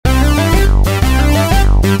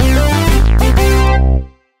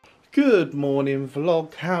Good morning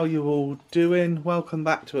vlog, how you all doing? Welcome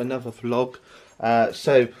back to another vlog.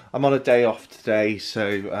 So I'm on a day off today,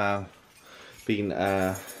 so been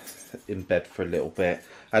in bed for a little bit.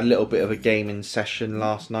 Had a little bit of a gaming session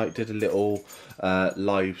last night, did a little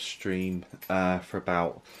live stream for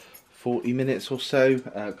about 40 minutes or so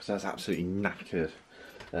because I was absolutely knackered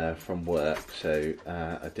from work, so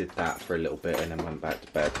I did that for a little bit and then went back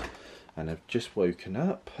to bed. And I've just woken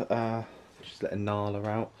up, just letting Nala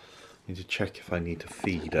out. Need to check if I need to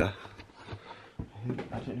feed her.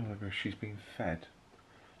 I don't know whether she's been fed.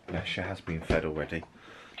 Yeah, she has been fed already.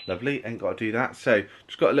 Lovely, ain't got to do that. So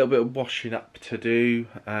just got a little bit of washing up to do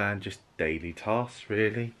and just daily tasks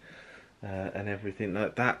really, and everything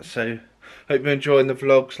like that. So hope you're enjoying the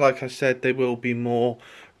vlogs. Like I said, they will be more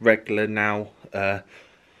regular now.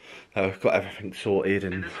 I've got everything sorted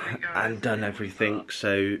and done everything.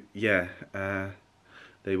 So yeah,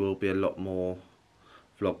 there will be a lot more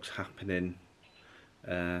vlogs happening.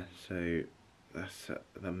 So that's at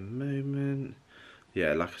the moment.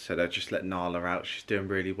 Yeah, like I said, I just let Nala out. She's doing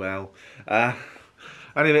really well. I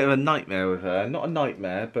had a bit of a nightmare with her. Not a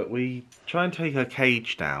nightmare, but we try and take her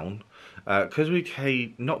cage down. Because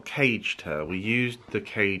we not caged her, we used the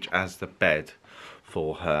cage as the bed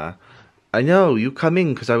for her. I know, you come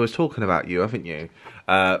in because I was talking about you, haven't you?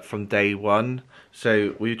 From day one.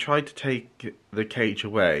 So we tried to take the cage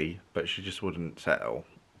away, but she just wouldn't settle.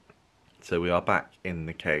 So we are back in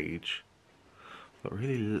the cage. But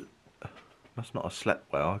really, must not have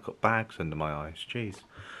slept well. I've got bags under my eyes, jeez.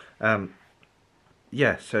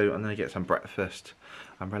 Yeah, so I'm going to get some breakfast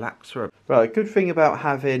and relax for a bit. Right, good thing about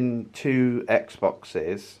having two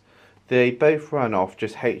Xboxes, they both run off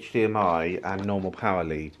just HDMI and normal power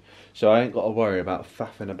lead. So I ain't got to worry about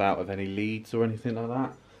faffing about with any leads or anything like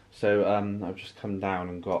that. So I've just come down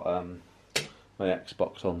and got my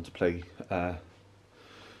Xbox on to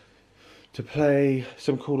play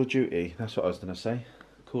some Call of Duty. That's what I was going to say.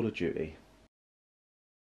 Call of Duty.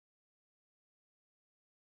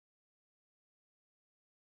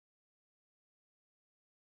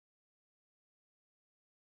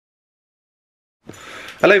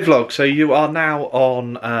 Hello vlog, so you are now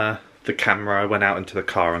on the camera. I went out into the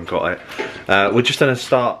car and got it. We're just going to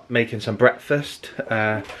start making some breakfast.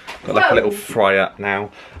 Got like a little fry up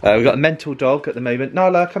now. We've got a mental dog at the moment.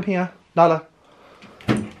 Nala, come here. Nala.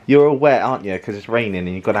 You're all wet, aren't you? Because it's raining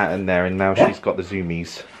and you got out in there and now she's got the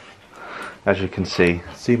zoomies. As you can see.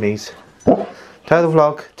 Zoomies. Tell the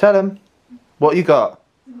vlog. Tell them. What you got?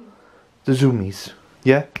 The zoomies.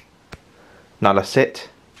 Yeah? Nala, sit.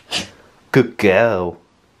 Good girl.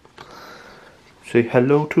 Say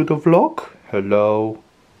hello to the vlog. Hello.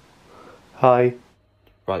 Hi.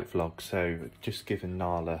 Right vlog, so just giving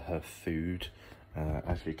Nala her food.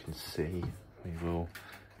 As you can see, you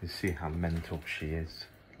see how mental she is.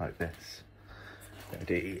 Like this.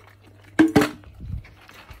 Ready.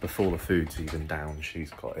 Before the food's even down, she's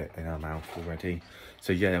got it in her mouth already.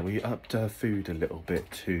 So yeah, we upped her food a little bit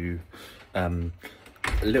to a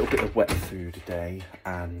little bit of wet food a day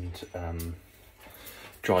and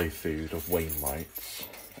dry food of Wainwright's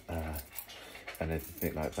and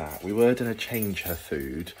everything like that. We were going to change her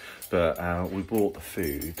food, but we bought the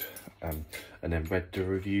food and then read the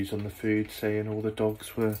reviews on the food saying all the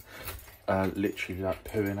dogs were literally like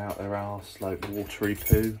pooing out their arse, like watery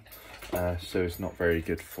poo. So it's not very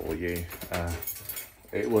good for you.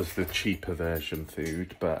 It was the cheaper version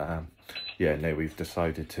food, but yeah, no, we've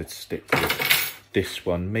decided to stick with this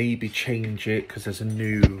one. Maybe change it because there's a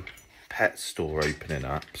new pet store opening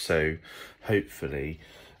up, so hopefully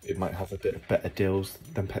it might have a bit of better deals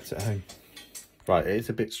than Pets at Home. Right, it is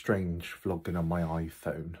a bit strange vlogging on my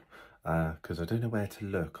iPhone because I don't know where to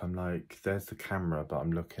look. I'm like, there's the camera, but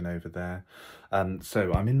I'm looking over there.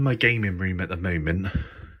 So I'm in my gaming room at the moment.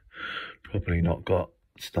 Probably not got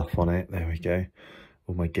stuff on it. There we go.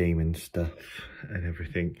 All my gaming stuff and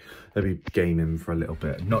everything. I'll be gaming for a little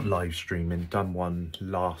bit, not live streaming. Done one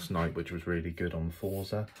last night which was really good on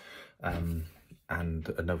Forza, and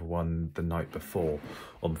another one the night before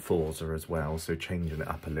on Forza as well, so changing it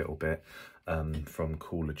up a little bit from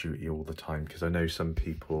Call of Duty all the time, because I know some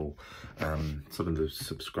people, some of the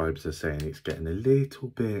subscribers are saying it's getting a little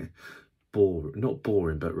bit not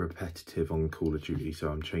boring but repetitive on Call of Duty, so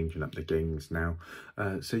I'm changing up the games now.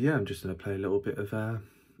 So yeah, I'm just going to play a little bit of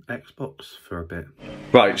Xbox for a bit.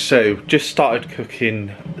 Right, so just started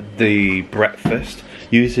cooking the breakfast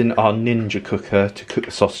using our Ninja cooker to cook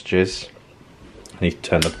the sausages. I need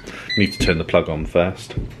to turn the plug on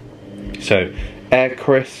first. So air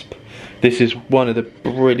crisp. This is one of the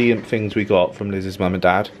brilliant things we got from Liz's mum and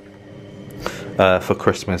dad for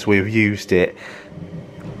Christmas. We've used it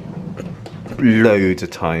loads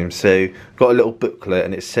of times. So got a little booklet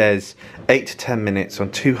and it says 8 to 10 minutes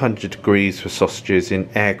on 200 degrees for sausages in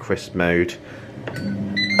air crisp mode.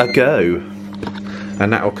 A go.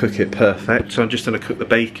 And that will cook it perfect. So I'm just going to cook the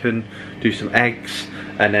bacon, do some eggs,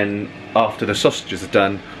 and then after the sausages are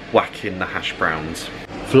done, whack in the hash browns.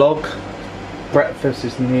 Vlog, breakfast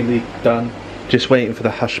is nearly done. Just waiting for the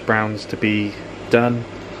hash browns to be done.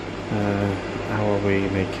 How are we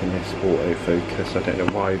making this autofocus? I don't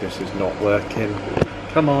know why this is not working.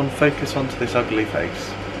 Come on, focus onto this ugly face.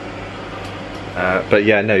 But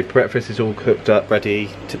yeah, no, breakfast is all cooked up, ready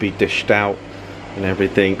to be dished out and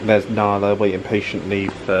everything. There's Nala waiting patiently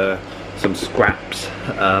for some scraps.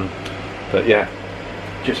 But yeah,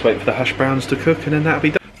 just wait for the hash browns to cook and then that'll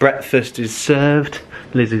be done. Breakfast is served.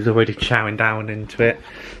 Lizzie's already chowing down into it.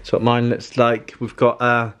 That's what mine looks like. We've got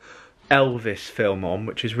Elvis film on,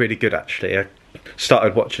 which is really good actually. I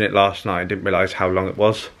started watching it last night and didn't realise how long it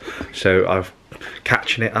was, so I'm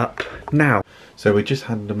catching it up now. So we just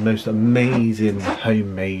had the most amazing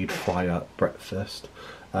homemade fry-up breakfast.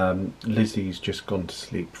 Lizzie's just gone to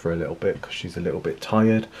sleep for a little bit because she's a little bit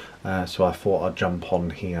tired, so I thought I'd jump on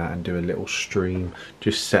here and do a little stream,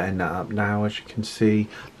 just setting that up now. As you can see,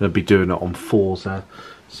 I'll be doing it on Forza,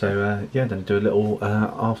 so yeah, then do a little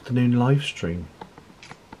afternoon live stream.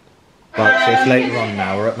 Right, so it's later on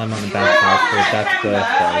now. We're at my mum and dad's house for Dad's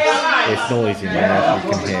birthday. It's noisy in there, as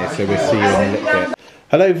you can hear, so we'll see you in a little bit.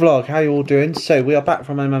 Hello vlog, how you all doing? So we are back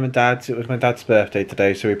from my mum and dad's. It was my dad's birthday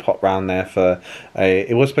today, so we popped round there for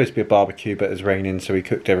it was supposed to be a barbecue, but it was raining, so we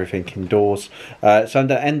cooked everything indoors. So I'm going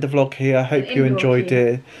to end the vlog here. Hope you enjoyed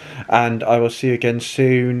it, and I will see you again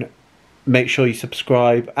soon. Make sure you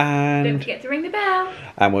subscribe and don't forget to ring the bell.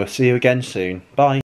 And we'll see you again soon. Bye.